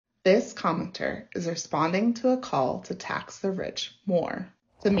This commenter is responding to a call to tax the rich more.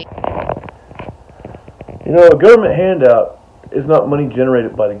 To me, a government handout is not money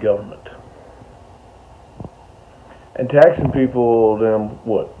generated by the government. And taxing people,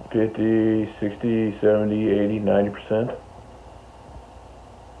 50, 60, 70, 80, 90%,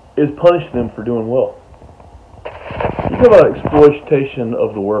 is punishing them for doing well. You talk about exploitation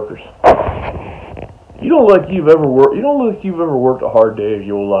of the workers. You don't look like you've ever worked a hard day of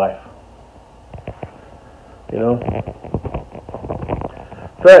your life. In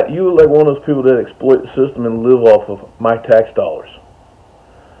fact, you look like one of those people that exploit the system and live off of my tax dollars.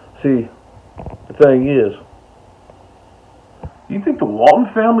 See, the thing is, you think the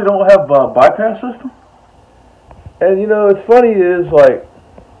Walton family don't have a bypass system? And it's funny is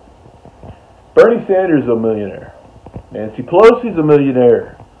Bernie Sanders is a millionaire. Nancy Pelosi's a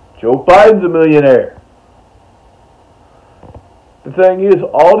millionaire. Joe Biden's a millionaire. The thing is,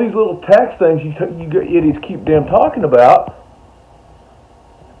 all these little tax things you idiots keep damn talking about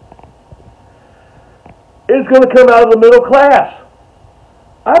is going to come out of the middle class.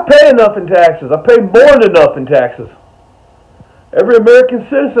 I pay enough in taxes. I pay more than enough in taxes. Every American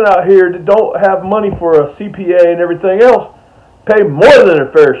citizen out here that don't have money for a CPA and everything else pay more than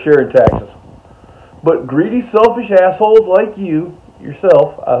their fair share in taxes. But greedy, selfish assholes like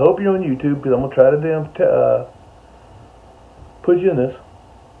yourself, I hope you're on YouTube because I'm going to try to put you in this,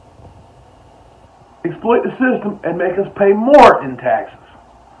 exploit the system and make us pay more in taxes.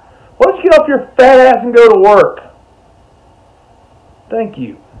 Why don't you get off your fat ass and go to work? Thank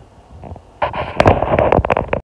you.